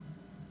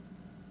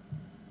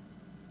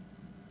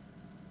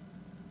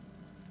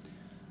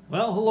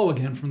Well, hello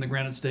again from the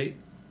Granite State.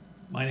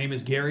 My name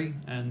is Gary,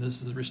 and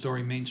this is the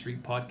Restoring Main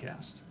Street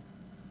podcast.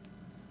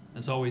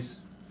 As always,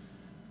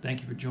 thank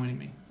you for joining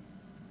me.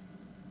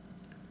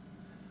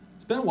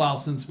 It's been a while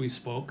since we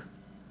spoke,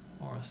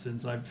 or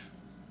since I've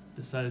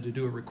decided to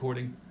do a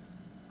recording.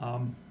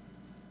 Been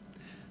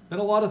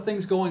a lot of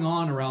things going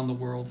on around the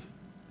world,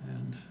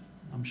 and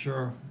I'm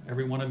sure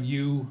every one of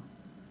you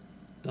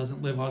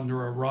doesn't live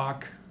under a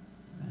rock,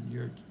 and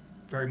you're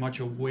very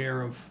much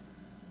aware of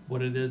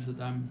what it is that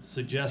I'm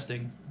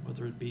suggesting,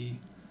 whether it be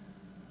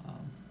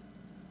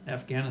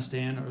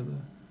Afghanistan or the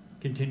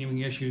continuing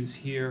issues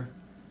here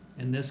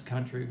in this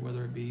country,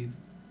 whether it be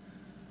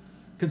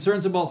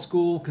concerns about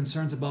school,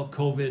 concerns about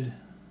COVID,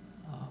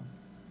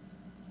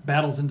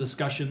 battles and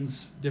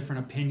discussions,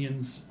 different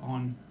opinions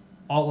on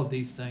all of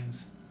these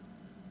things.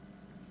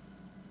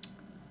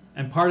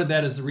 And part of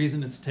that is the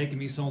reason it's taken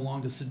me so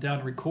long to sit down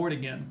and record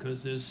again,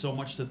 because there's so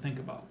much to think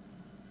about.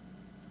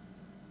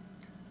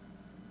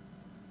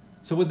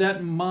 So with that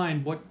in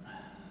mind,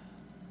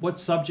 what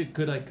subject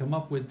could I come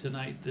up with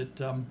tonight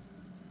that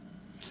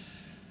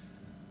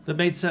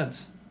made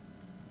sense?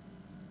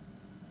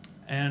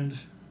 And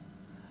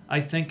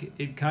I think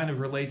it kind of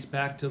relates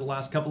back to the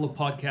last couple of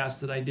podcasts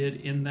that I did,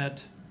 in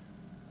that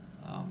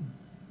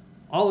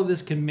all of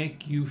this can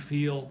make you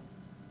feel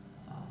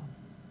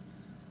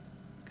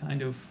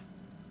kind of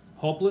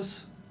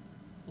hopeless,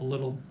 a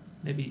little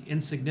maybe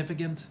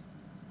insignificant,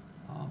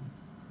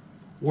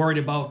 worried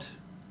about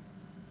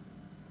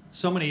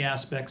so many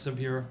aspects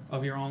of your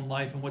own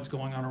life and what's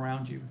going on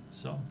around you.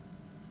 So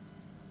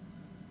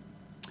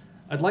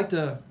I'd like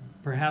to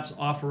perhaps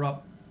offer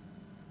up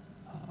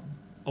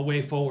a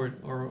way forward,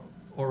 or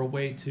a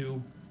way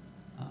to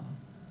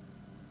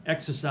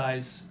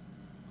exercise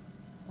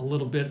a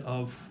little bit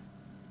of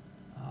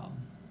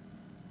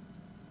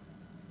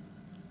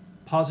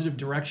positive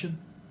direction,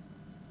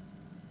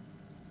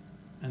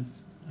 and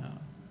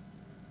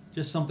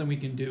just something we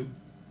can do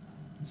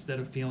instead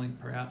of feeling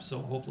perhaps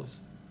so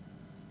hopeless.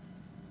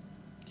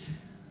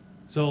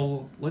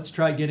 So let's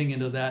try getting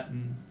into that,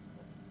 and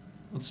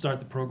let's start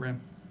the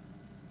program.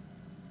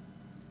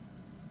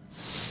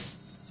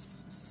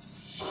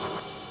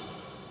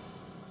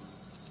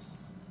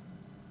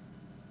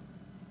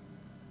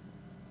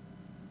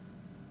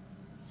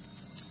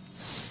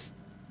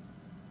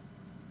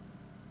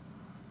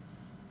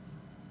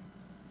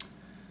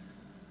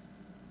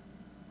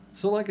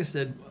 So like I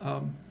said,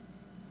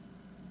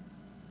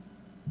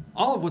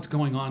 all of what's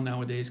going on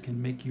nowadays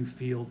can make you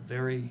feel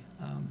very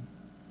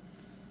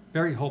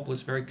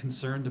hopeless, very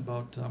concerned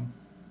about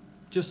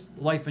just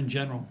life in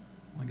general.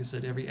 Like I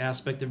said, every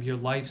aspect of your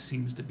life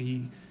seems to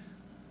be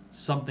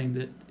something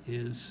that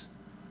is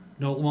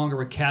no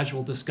longer a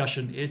casual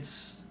discussion.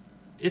 It's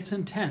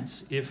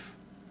intense if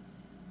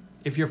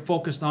you're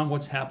focused on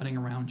what's happening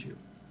around you.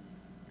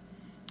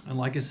 And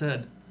like I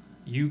said,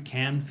 you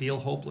can feel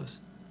hopeless.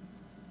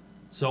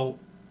 So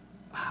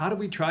how do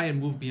we try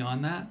and move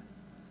beyond that?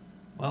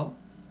 Well,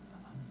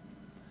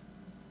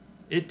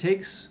 it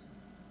takes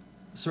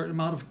a certain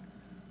amount of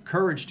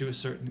courage to a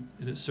certain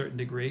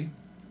degree.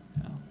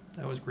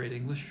 That was great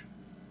English,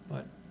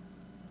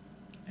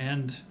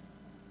 and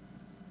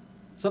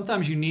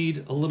sometimes you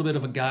need a little bit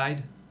of a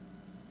guide,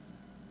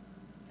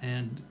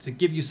 and to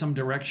give you some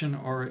direction,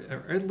 or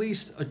at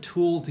least a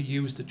tool to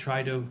use to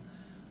try to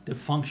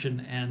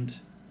function and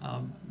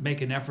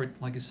make an effort,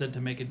 like I said,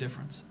 to make a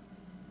difference.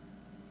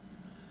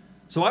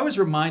 So I was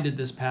reminded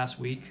this past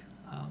week,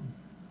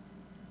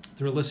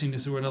 through listening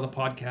to another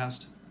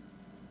podcast,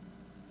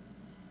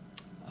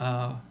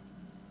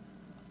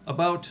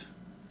 about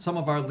some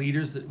of our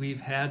leaders that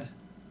we've had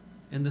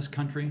in this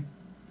country,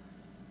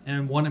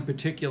 and one in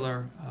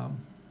particular,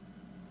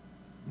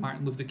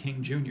 Martin Luther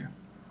King Jr.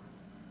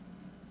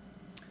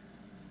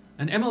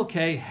 And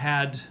MLK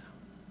had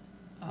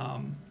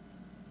a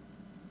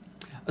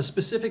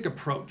specific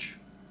approach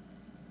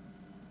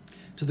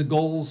to the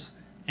goals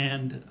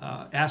and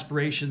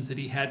aspirations that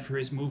he had for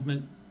his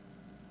movement.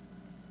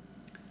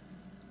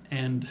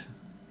 And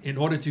in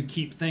order to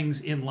keep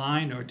things in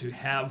line, or to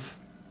have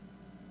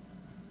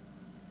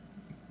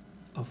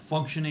a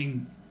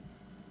functioning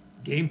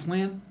game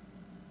plan,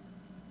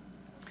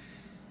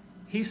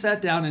 he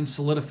sat down and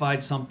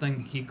solidified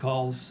something he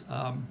calls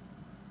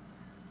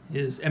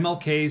his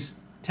MLK's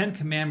 10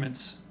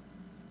 Commandments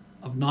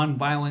of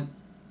Nonviolent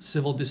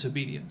Civil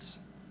Disobedience.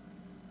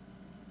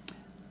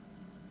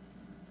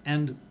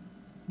 And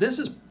this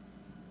is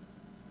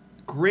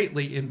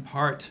greatly in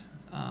part,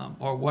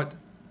 or what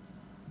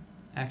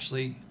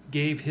actually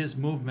gave his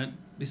movement,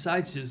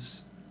 besides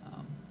his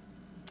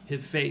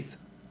faith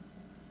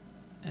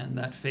and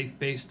that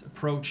faith-based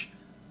approach,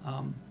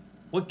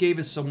 what gave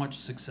us so much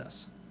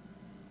success.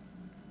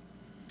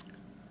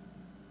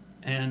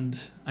 And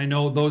I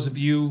know those of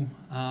you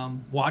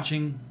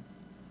watching,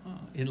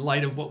 in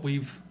light of what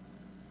we've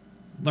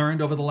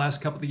learned over the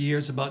last couple of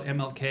years about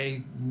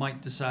MLK,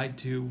 might decide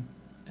to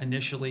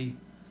initially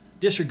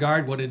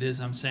disregard what it is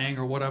I'm saying,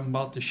 or what I'm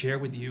about to share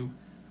with you,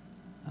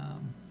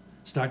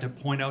 start to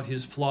point out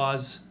his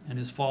flaws and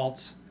his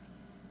faults.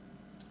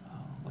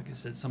 Like I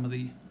said, some of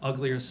the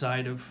uglier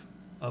side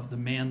of the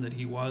man that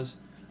he was.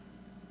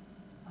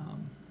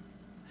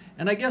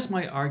 And I guess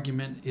my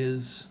argument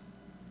is,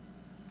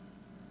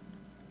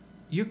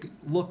 you could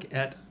look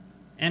at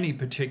any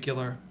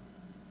particular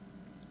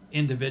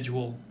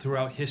individual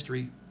throughout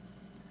history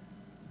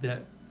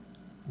that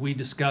we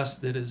discuss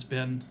that has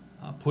been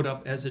put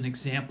up as an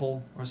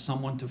example or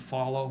someone to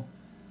follow,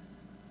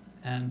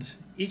 and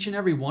each and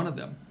every one of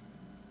them,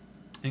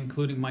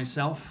 including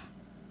myself,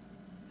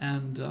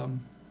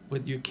 and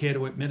whether you care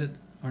to admit it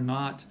or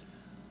not,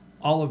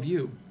 all of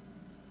you,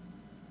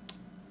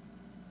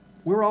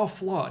 we're all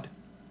flawed.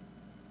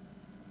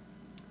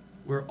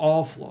 We're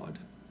all flawed.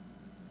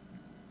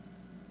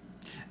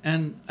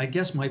 And I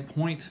guess my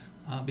point,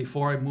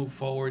 before I move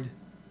forward,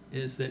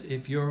 is that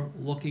if you're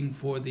looking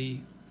for the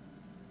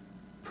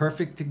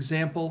perfect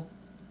example,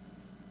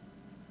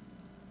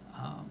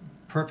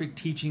 perfect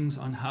teachings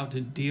on how to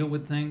deal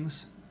with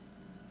things,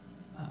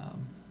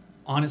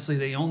 honestly,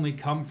 they only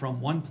come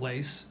from one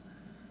place,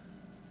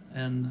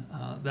 and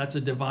that's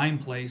a divine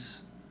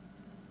place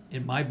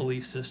in my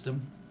belief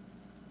system,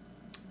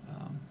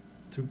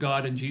 through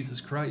God and Jesus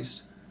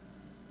Christ.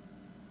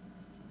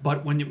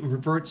 But when it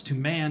reverts to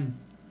man,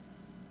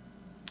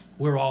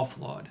 we're all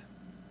flawed.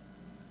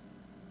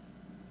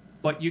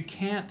 But you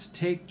can't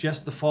take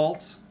just the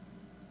faults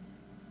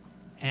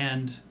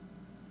and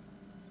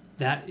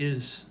that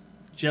is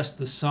just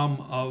the sum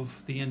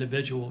of the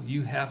individual.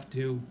 You have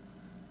to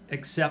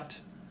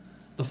accept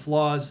the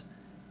flaws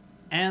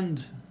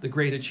and the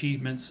great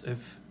achievements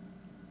of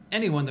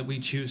anyone that we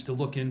choose to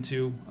look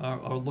into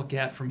or look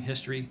at from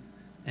history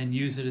and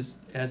use it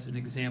as an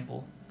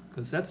example.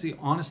 Because that's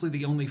honestly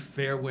the only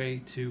fair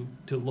way to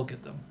look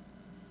at them,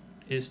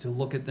 is to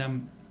look at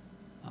them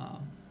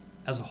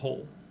as a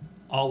whole,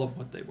 all of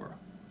what they were.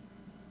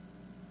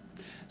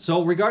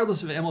 So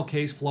regardless of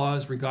MLK's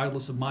flaws,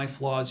 regardless of my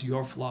flaws,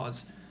 your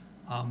flaws,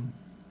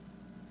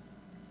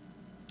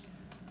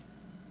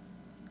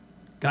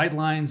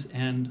 guidelines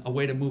and a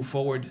way to move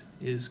forward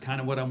is kind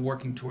of what I'm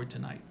working toward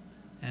tonight.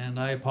 And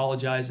I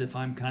apologize if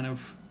I'm kind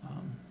of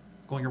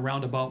going a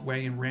roundabout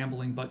way and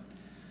rambling, but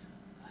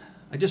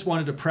I just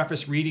wanted to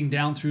preface reading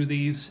down through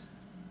these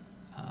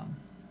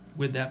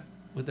with that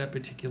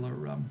particular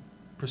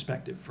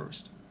perspective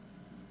first.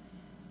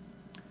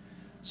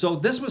 So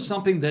this was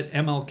something that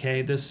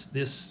MLK,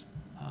 this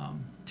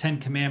 10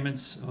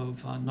 Commandments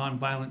of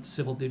nonviolent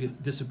civil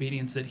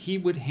disobedience, that he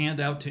would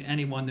hand out to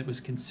anyone that was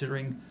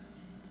considering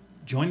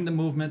joining the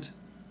movement,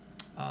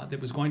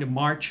 that was going to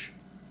march.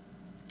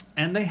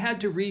 And they had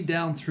to read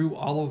down through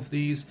all of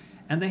these,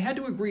 and they had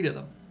to agree to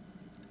them.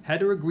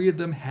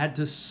 Had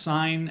to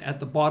sign at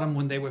the bottom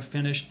when they were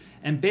finished,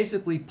 and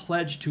basically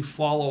pledge to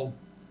follow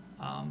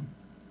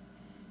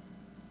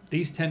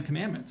these 10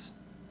 Commandments.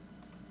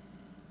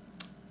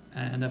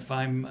 And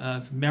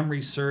if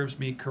memory serves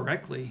me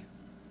correctly,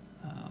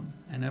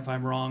 and if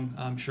I'm wrong,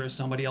 I'm sure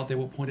somebody out there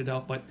will point it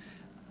out, but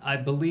I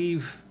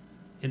believe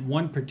in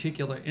one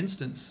particular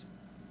instance,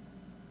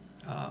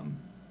 one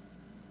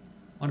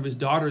of his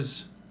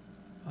daughters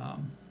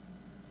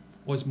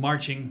was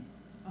marching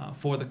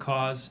for the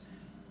cause,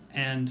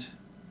 and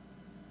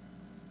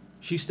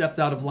she stepped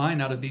out of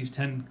line out of these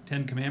 10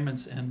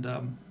 Commandments, and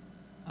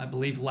I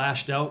believe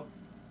lashed out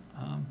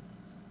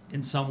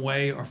in some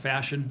way or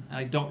fashion.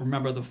 I don't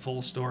remember the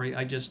full story.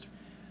 I just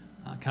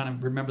kind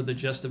of remember the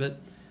gist of it.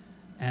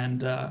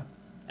 And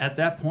at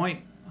that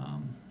point,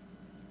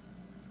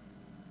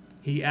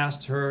 he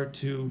asked her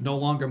to no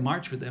longer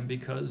march with them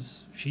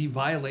because she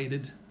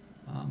violated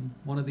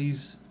one of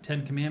these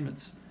 10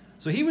 Commandments.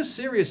 So he was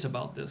serious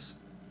about this.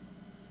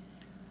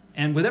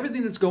 And with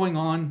everything that's going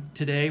on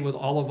today with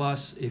all of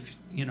us, if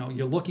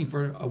you're looking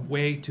for a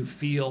way to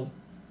feel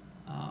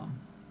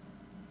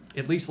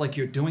at least like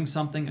you're doing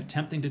something,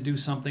 attempting to do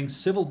something,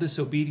 civil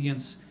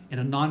disobedience in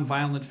a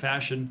nonviolent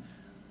fashion,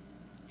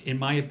 in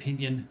my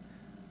opinion,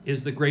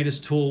 is the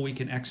greatest tool we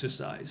can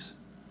exercise.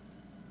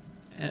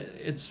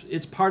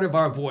 It's part of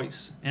our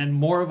voice, and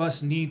more of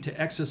us need to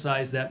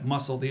exercise that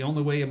muscle. The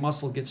only way a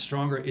muscle gets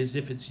stronger is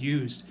if it's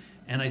used.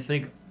 And I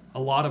think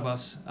a lot of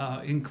us,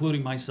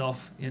 including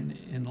myself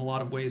in a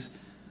lot of ways,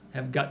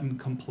 have gotten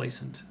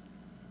complacent.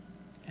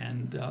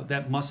 And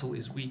that muscle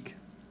is weak,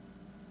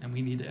 and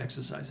we need to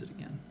exercise it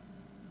again.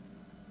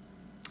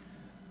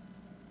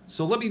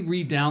 So let me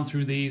read down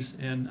through these,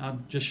 and I'll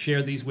just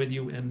share these with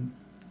you. And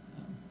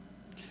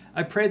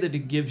I pray that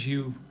it gives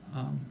you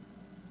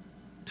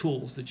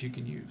tools that you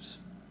can use.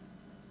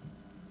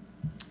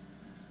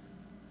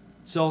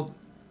 So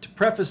to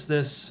preface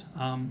this,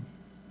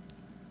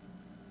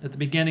 at the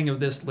beginning of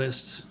this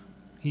list,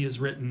 he has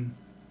written,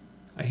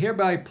 "I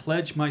hereby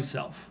pledge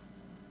myself,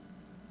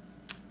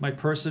 my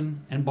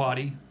person and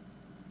body,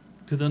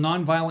 to the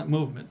nonviolent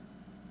movement.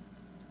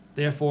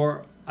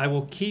 Therefore, I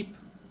will keep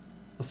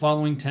the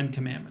following 10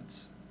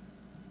 Commandments.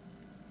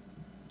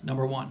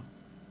 Number 1,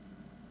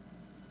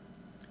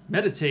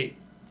 meditate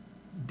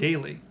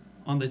daily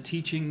on the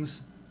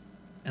teachings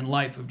and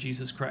life of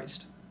Jesus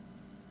Christ."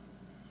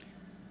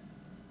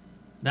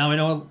 Now, I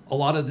know a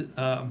lot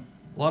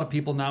lot of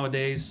people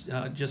nowadays,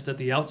 just at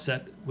the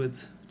outset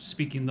with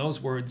speaking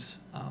those words,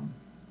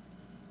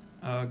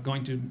 are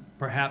going to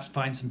perhaps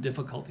find some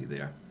difficulty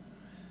there.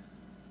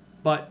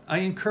 But I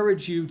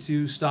encourage you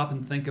to stop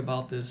and think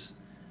about this,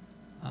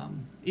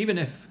 even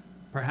if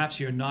perhaps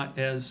you're not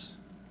as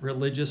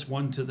religious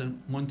one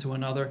to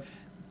another.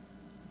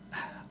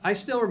 I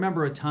still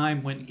remember a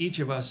time when each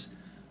of us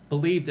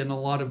believed in a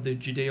lot of the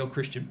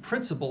Judeo-Christian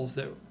principles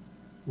that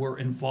were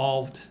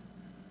involved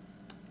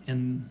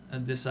in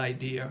this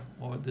idea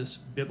or this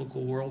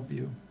biblical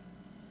worldview.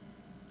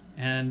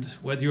 And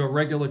whether you're a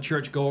regular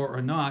churchgoer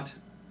or not,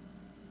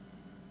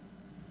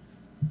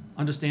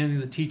 understanding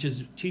the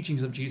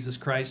teachings of Jesus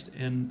Christ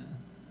and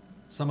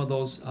some of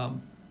those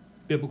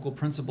biblical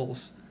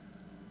principles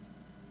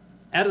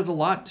added a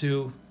lot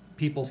to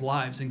people's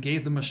lives and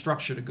gave them a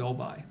structure to go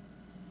by.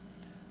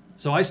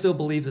 So I still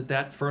believe that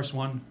that first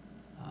one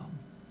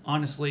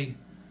honestly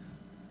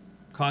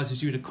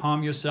causes you to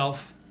calm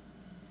yourself,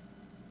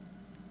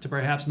 to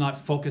perhaps not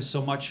focus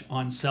so much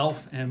on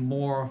self and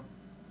more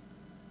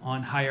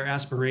on higher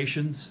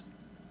aspirations.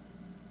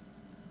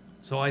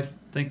 So I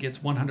think it's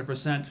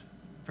 100%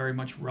 very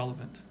much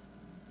relevant.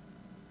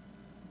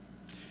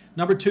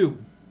 Number 2,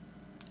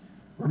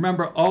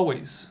 remember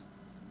always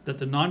that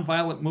the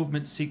nonviolent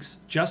movement seeks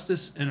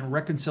justice and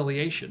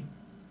reconciliation,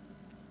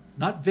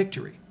 not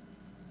victory.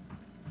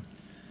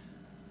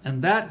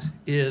 And that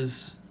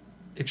is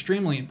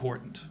extremely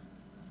important.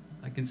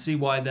 I can see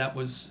why that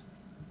was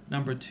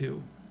number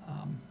 2.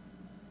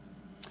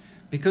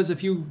 Because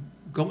if you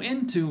go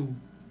into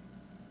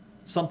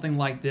something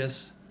like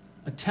this,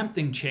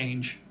 attempting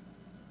change,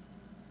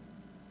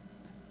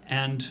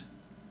 and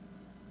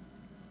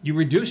you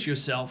reduce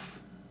yourself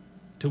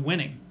to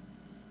winning,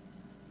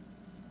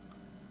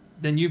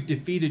 then you've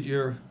defeated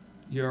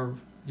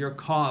your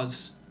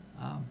cause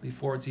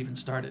before it's even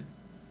started.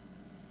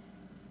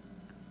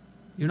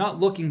 You're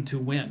not looking to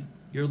win.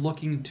 You're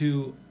looking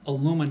to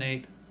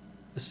illuminate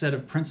a set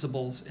of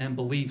principles and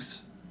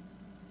beliefs.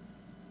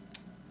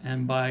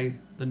 And by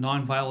the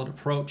nonviolent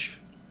approach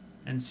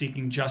and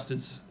seeking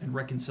justice and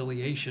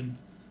reconciliation,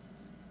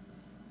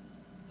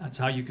 that's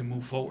how you can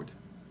move forward.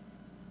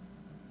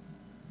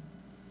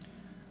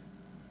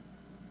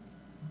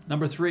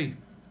 Number 3,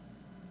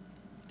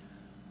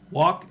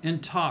 walk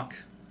and talk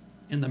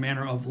in the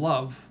manner of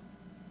love,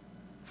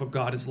 for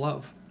God is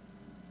love.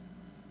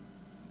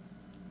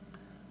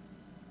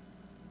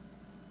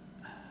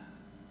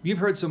 You've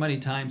heard so many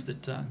times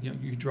that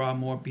you draw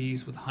more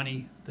bees with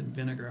honey than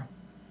vinegar.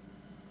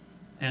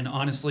 And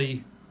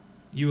honestly,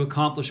 you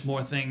accomplish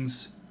more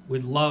things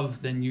with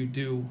love than you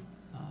do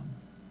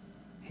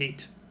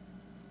hate.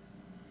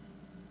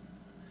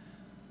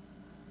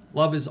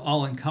 Love is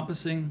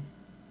all-encompassing.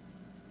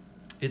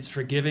 It's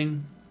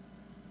forgiving.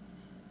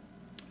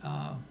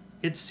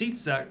 It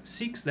seeks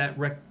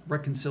that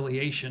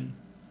reconciliation,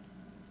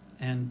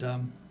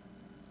 and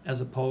as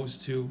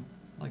opposed to,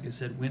 like I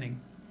said, winning.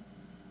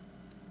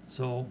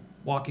 So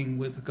walking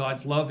with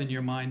God's love in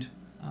your mind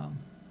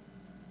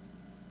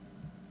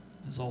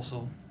is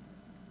also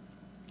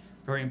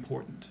very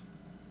important.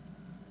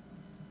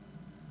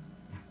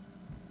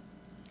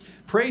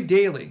 Pray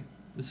daily.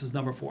 This is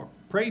number 4.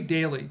 Pray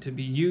daily to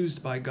be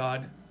used by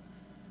God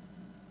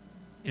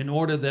in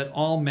order that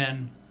all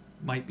men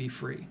might be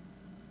free.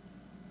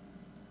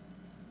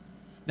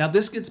 Now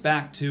this gets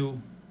back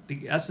to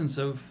the essence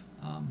of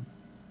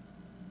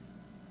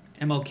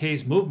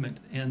MLK's movement,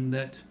 in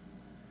that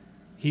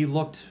he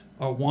looked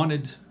or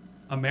wanted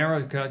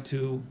America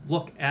to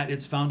look at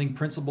its founding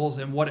principles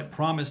and what it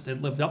promised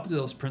and lived up to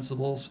those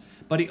principles,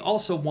 but he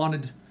also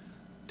wanted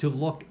to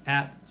look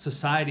at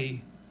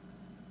society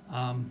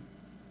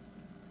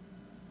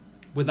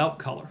without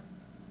color,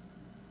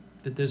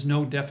 that there's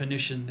no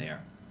definition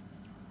there,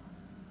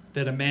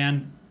 that a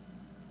man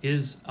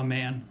is a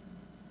man,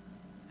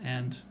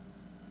 and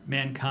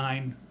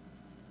mankind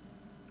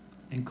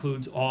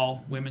includes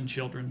all women,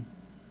 children.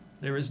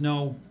 There is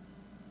no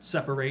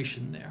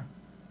separation there.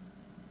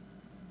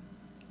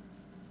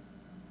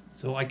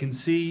 So I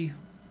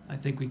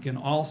think we can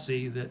all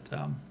see that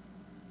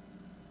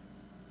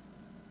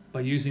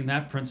by using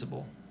that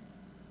principle,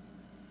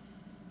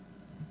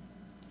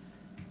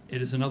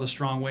 it is another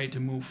strong way to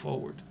move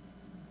forward.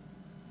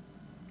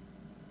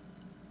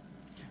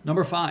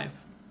 Number 5,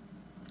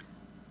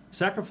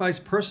 sacrifice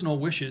personal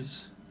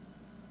wishes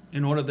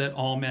in order that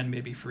all men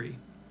may be free.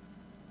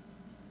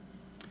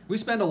 We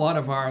spend a lot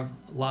of our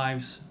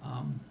lives,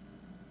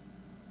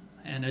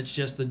 and it's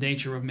just the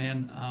nature of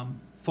man,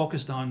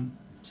 focused on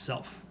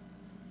self.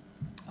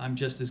 I'm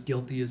just as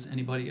guilty as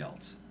anybody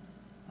else.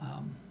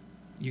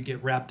 You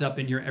get wrapped up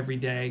in your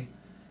everyday,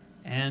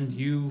 and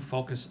you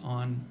focus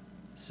on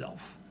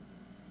self.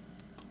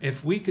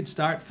 If we could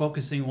start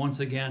focusing once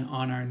again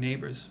on our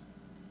neighbors,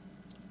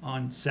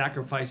 on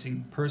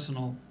sacrificing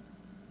personal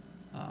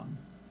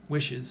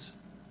wishes,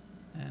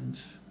 and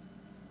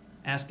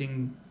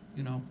asking,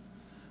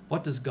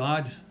 what does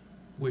God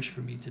wish for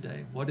me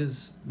today? What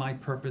is my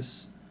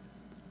purpose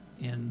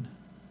in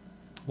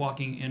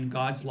walking in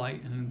God's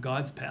light and in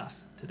God's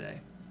path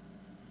today?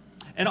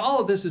 And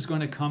all of this is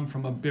going to come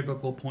from a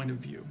biblical point of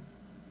view,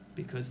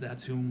 because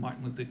that's who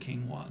Martin Luther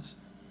King was.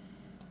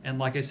 And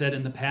like I said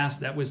in the past,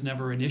 that was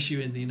never an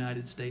issue in the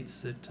United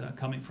States, that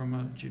coming from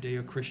a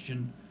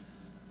Judeo-Christian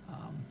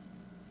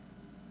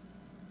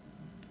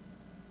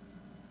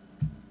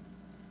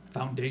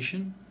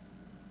foundation,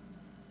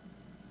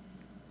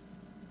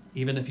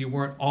 even if you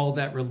weren't all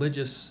that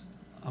religious,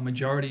 a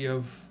majority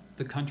of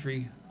the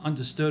country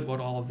understood what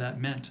all of that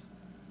meant.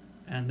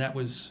 And that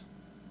was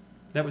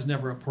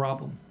never a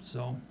problem.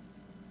 So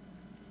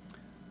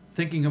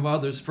thinking of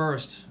others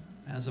first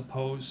as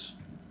opposed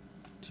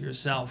to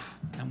yourself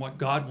and what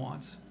God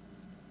wants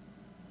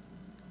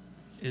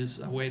is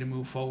a way to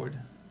move forward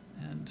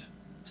and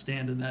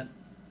stand in that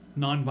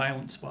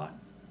nonviolent spot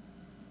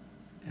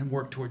and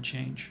work toward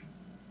change.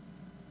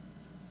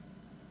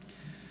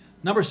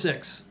 Number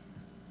 6,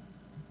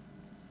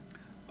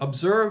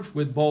 observe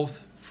with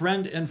both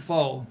friend and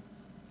foe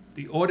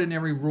the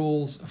ordinary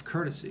rules of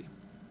courtesy.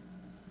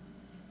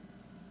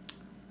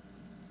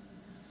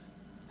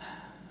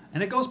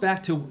 And it goes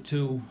back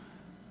to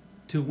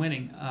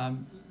winning.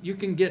 You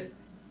can get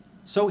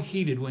so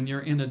heated when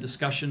you're in a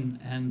discussion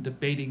and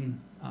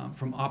debating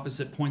from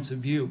opposite points of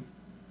view.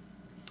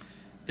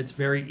 It's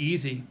very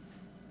easy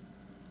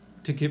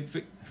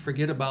to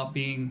forget about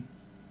being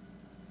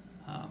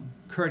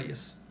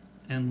courteous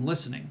and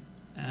listening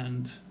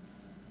and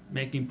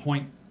making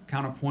point,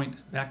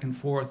 counterpoint, back and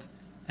forth,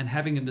 and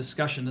having a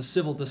discussion, a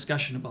civil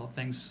discussion about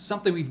things,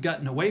 something we've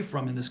gotten away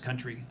from in this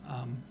country.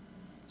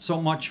 So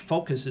much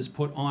focus is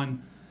put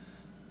on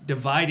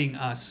dividing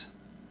us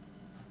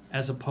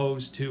as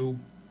opposed to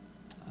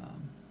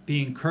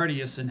being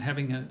courteous and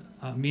having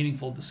a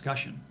meaningful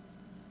discussion.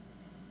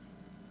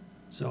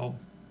 So,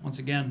 once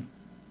again,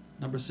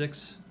 number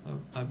 6,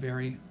 a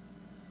very,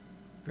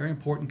 very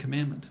important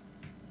commandment.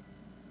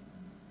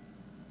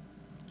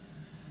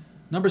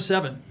 Number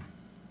 7,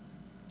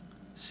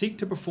 seek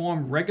to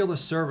perform regular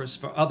service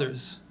for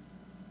others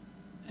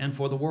and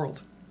for the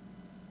world.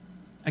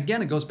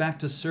 Again, it goes back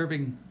to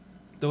serving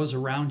those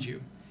around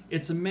you.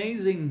 It's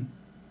amazing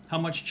how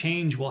much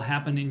change will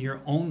happen in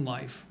your own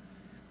life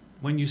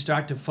when you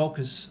start to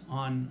focus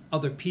on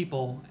other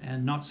people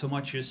and not so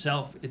much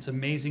yourself. It's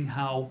amazing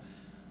how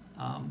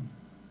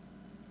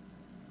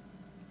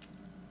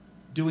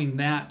doing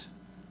that,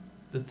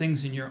 the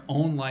things in your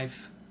own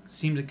life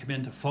seem to come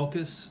into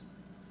focus.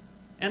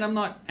 And I'm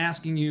not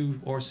asking you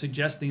or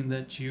suggesting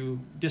that you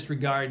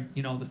disregard,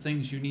 the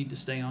things you need to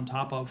stay on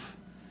top of.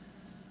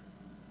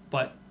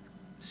 But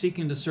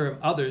seeking to serve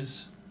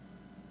others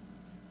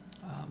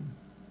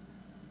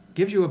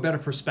gives you a better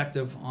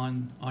perspective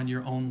on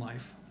your own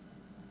life.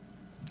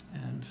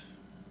 And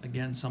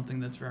again, something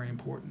that's very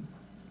important.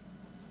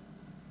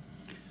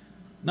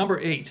 Number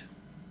 8,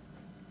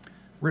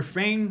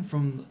 refrain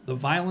from the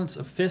violence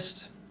of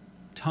fist,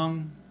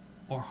 tongue,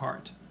 or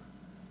heart.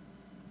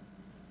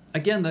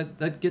 Again,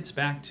 that gets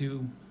back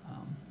to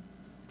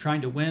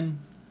trying to win,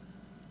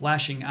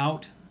 lashing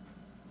out,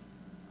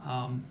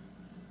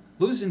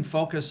 losing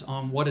focus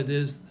on what it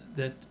is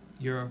that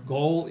your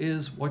goal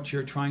is, what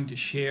you're trying to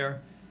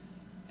share.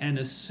 And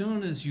as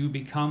soon as you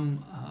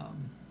become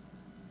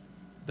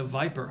the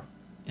viper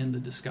in the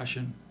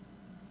discussion,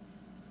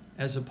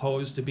 as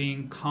opposed to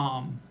being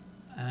calm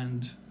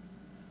and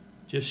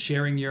just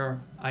sharing your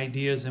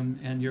ideas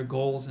and your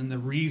goals and the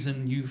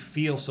reason you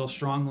feel so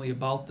strongly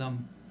about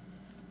them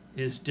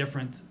is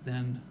different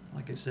than,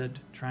 like I said,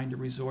 trying to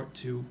resort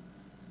to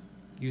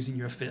using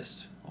your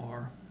fist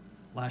or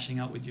lashing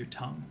out with your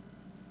tongue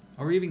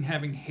or even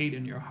having hate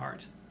in your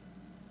heart.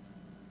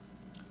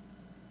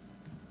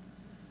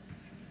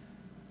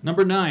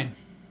 Number 9,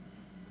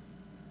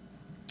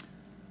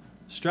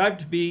 strive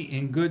to be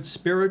in good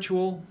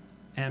spiritual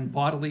and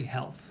bodily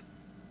health.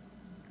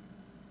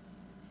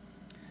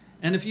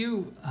 And if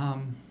you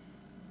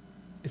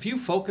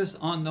focus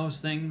on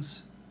those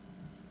things,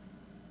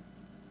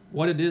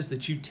 what it is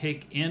that you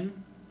take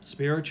in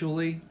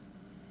spiritually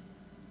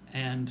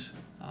and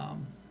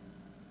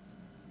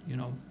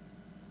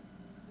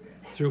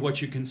through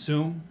what you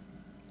consume,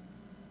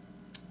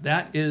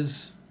 that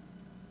is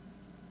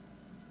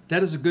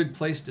a good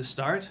place to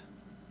start.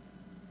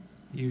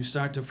 You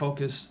start to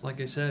focus, like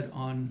I said,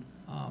 on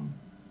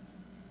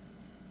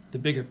the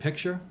bigger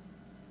picture,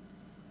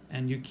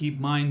 and you keep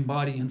mind,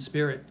 body, and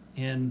spirit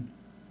in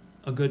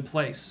a good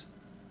place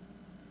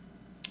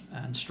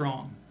and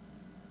strong.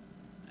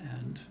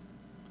 And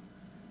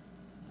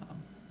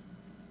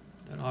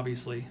that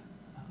obviously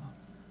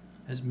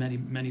has many,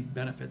 many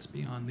benefits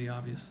beyond the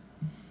obvious.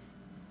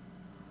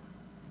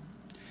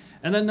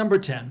 And then number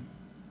 10,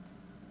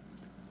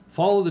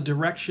 follow the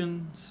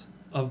directions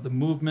of the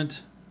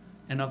movement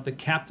and of the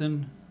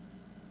captain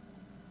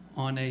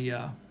on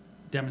a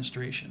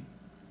demonstration.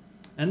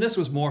 And this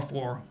was more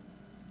for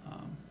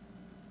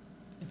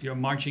if you're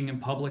marching in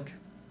public,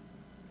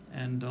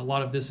 and a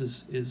lot of this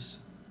is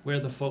where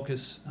the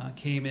focus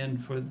came in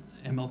for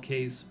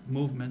MLK's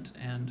movement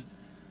and,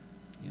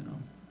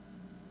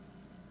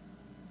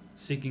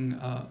 seeking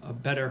a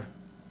better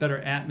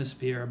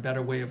atmosphere, a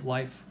better way of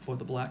life for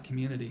the black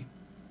community.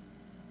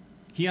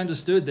 he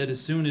understood that as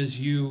soon as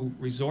you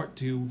resort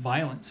to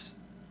violence,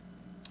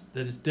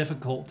 that it's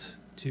difficult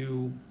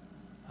to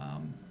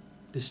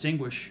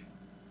distinguish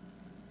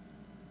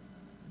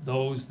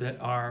those that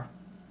are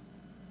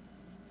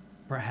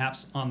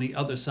perhaps on the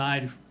other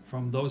side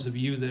from those of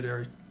you that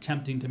are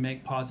attempting to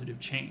make positive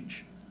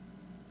change.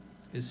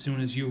 As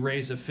soon as you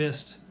raise a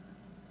fist,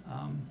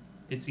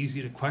 it's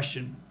easy to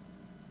question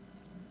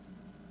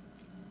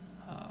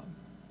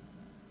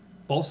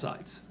both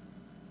sides.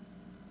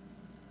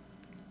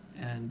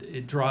 And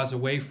it draws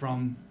away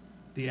from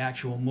the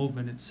actual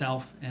movement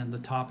itself and the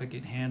topic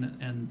at hand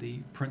and the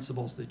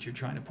principles that you're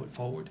trying to put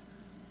forward.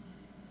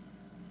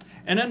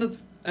 And then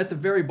at the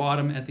very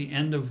bottom, at the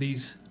end of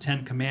these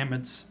 10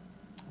 commandments,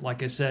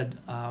 like I said,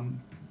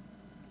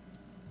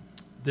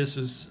 this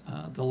is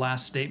the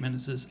last statement. It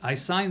says, I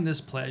sign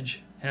this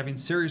pledge, having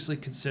seriously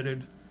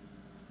considered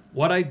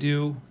what I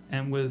do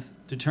and with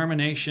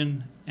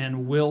determination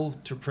and will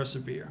to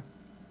persevere.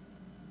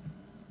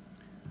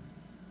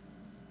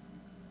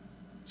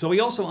 So we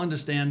also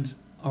understood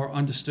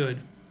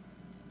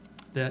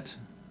that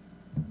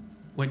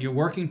when you're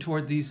working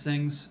toward these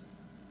things,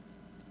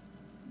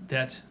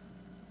 that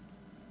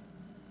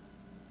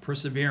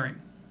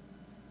persevering,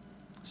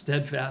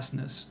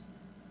 steadfastness,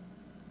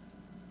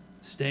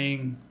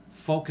 staying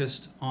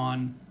focused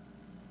on,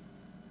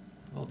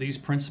 well, these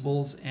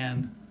principles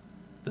and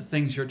the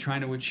things you're trying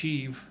to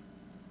achieve,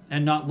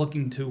 and not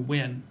looking to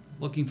win,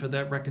 looking for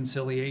that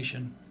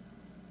reconciliation.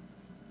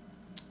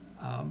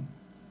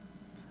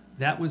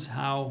 That was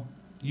how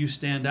you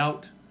stand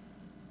out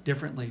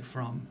differently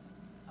from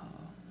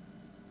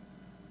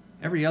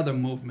every other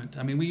movement.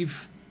 I mean,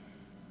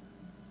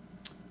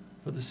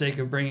 for the sake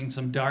of bringing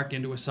some dark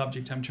into a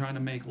subject I'm trying to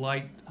make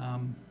light,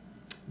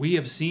 we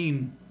have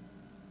seen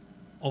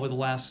over the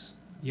last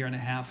year and a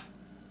half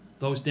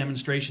those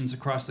demonstrations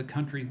across the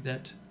country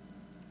that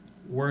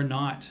were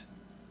not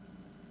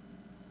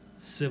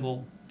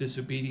civil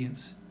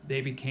disobedience.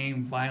 They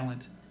became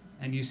violent,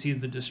 and you see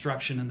the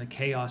destruction and the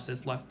chaos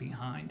that's left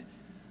behind.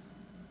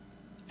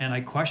 And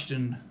I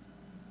question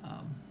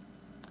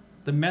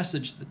the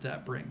message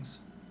that brings,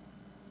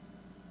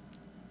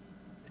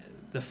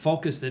 the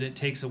focus that it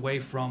takes away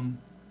from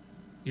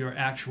your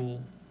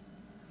actual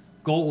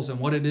goals and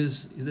what it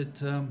is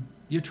that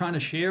you're trying to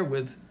share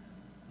with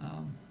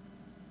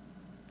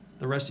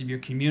the rest of your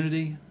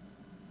community,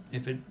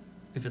 if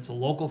it's a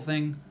local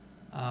thing,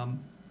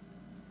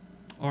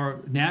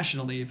 or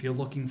nationally if you're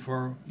looking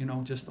for,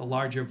 just a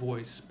larger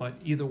voice. But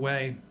either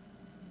way,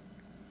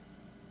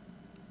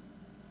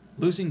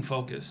 losing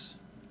focus,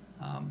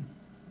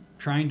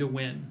 trying to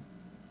win,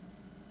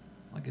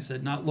 like I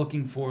said, not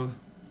looking for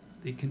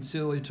the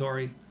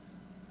conciliatory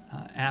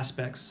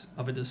aspects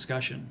of a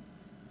discussion.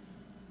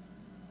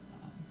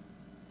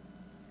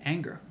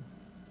 Anger.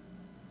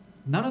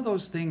 None of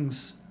those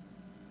things,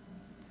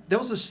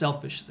 those are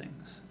selfish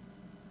things.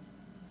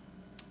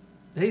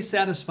 They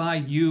satisfy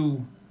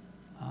you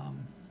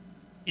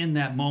in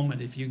that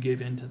moment if you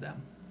give in to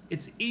them.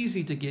 It's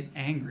easy to get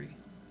angry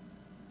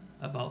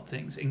about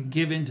things and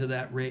give into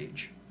that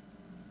rage.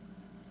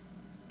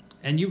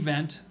 And you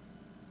vent,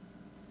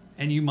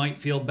 and you might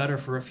feel better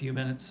for a few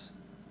minutes.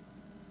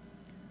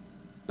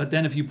 But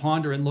then if you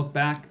ponder and look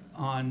back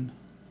on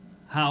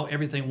how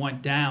everything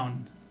went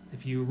down,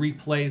 if you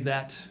replay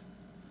that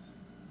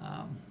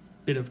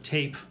bit of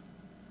tape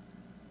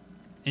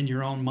in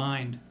your own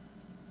mind,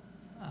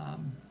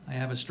 I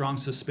have a strong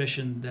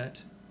suspicion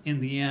that in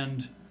the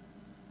end,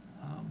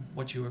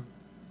 what you were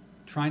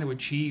trying to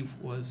achieve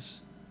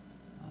was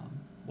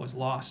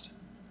lost,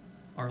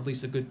 or at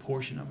least a good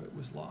portion of it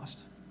was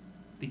lost.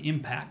 The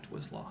impact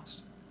was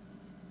lost.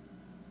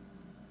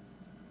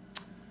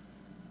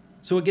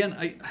 So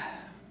again,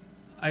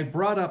 I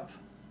brought up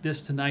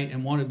this tonight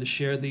and wanted to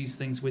share these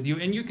things with you,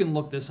 and you can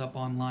look this up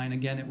online.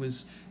 Again, it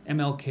was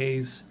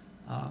MLK's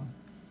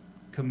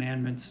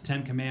commandments,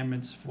 10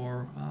 commandments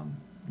for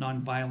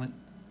nonviolent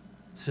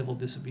civil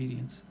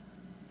disobedience.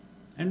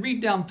 And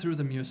read down through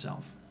them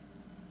yourself.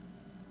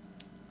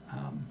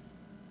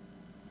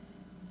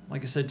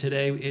 Like I said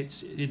today,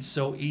 it's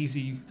so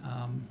easy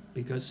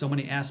because so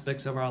many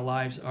aspects of our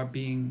lives are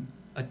being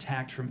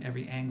attacked from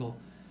every angle.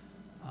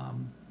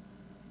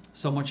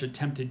 So much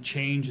attempted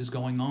change is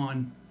going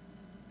on.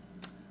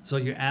 So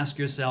you ask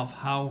yourself,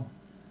 how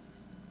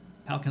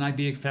can I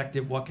be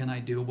effective? What can I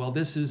do? Well,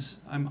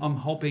 I'm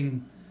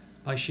hoping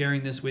by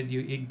sharing this with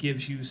you, it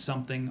gives you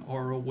something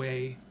or a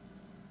way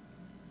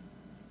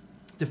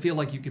to feel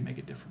like you can make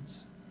a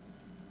difference.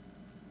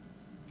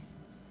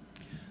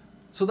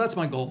 So that's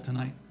my goal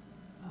tonight.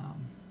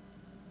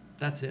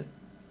 That's it.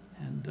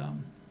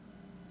 And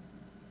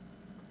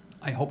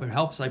I hope it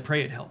helps. I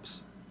pray it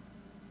helps.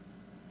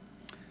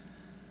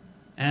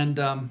 And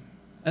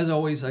as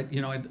always,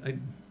 I'd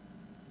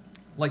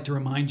like to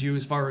remind you,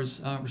 as far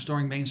as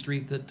Restoring Main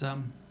Street, that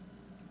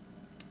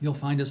you'll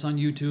find us on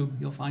YouTube,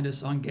 you'll find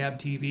us on Gab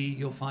TV,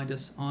 you'll find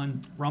us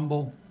on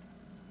Rumble.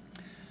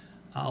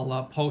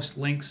 I'll post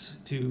links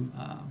to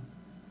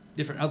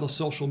different other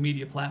social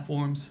media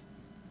platforms.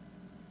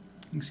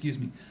 Excuse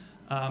me.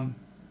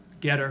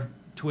 Getter,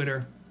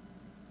 Twitter.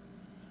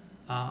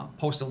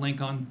 Post a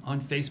link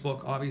on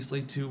Facebook,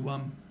 obviously,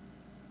 to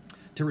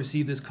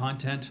receive this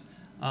content.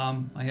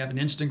 I have an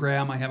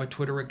Instagram, I have a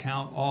Twitter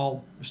account,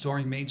 all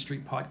Restoring Main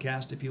Street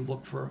Podcast. If you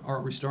look for our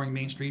Restoring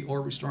Main Street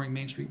or Restoring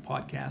Main Street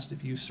Podcast,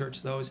 if you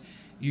search those,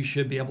 you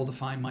should be able to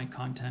find my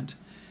content.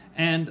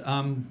 And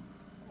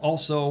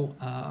also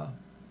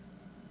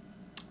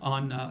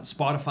on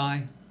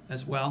Spotify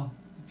as well.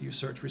 If you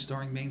search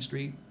Restoring Main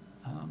Street,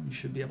 you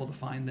should be able to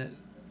find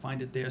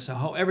it there. So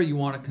however you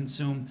want to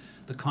consume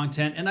the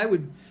content. And I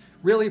would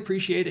really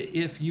appreciate it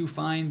if you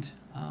find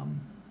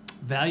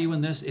value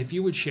in this, if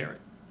you would share it.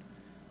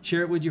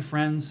 Share it with your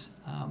friends,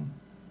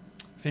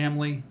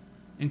 family,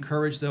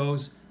 encourage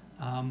those.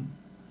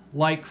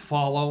 Like,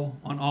 follow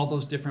on all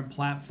those different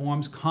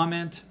platforms.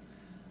 Comment.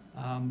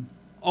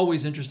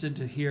 Always interested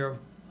to hear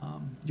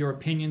your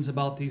opinions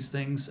about these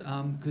things,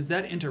 because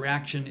that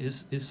interaction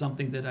is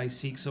something that I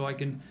seek. So I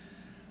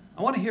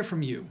want to hear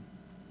from you.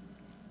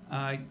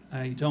 I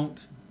don't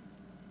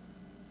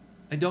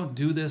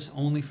do this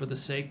only for the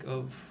sake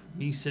of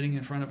me sitting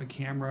in front of a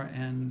camera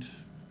and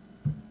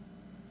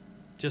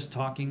just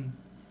talking.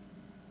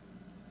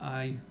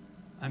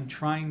 I'm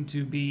trying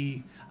to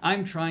be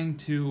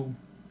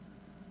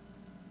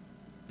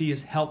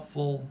as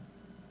helpful,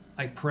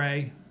 I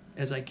pray,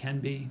 as I can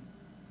be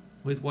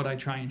with what I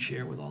try and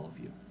share with all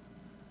of you.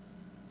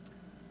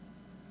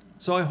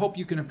 So I hope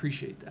you can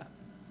appreciate that.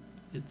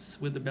 It's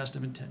with the best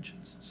of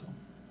intentions. So,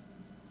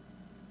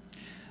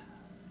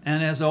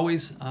 and as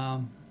always,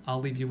 I'll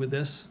leave you with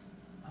this: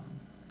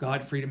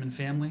 God, freedom, and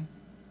family.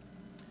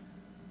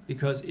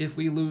 Because if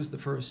we lose the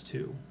first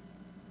two,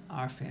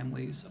 our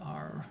families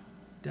are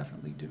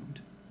definitely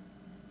doomed.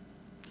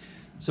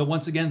 So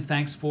once again,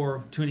 thanks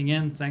for tuning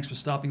in. Thanks for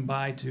stopping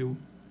by to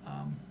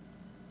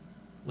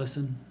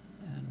listen.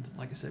 And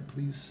like I said,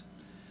 please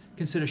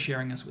consider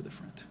sharing us with a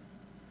friend.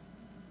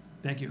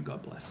 Thank you and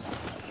God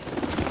bless.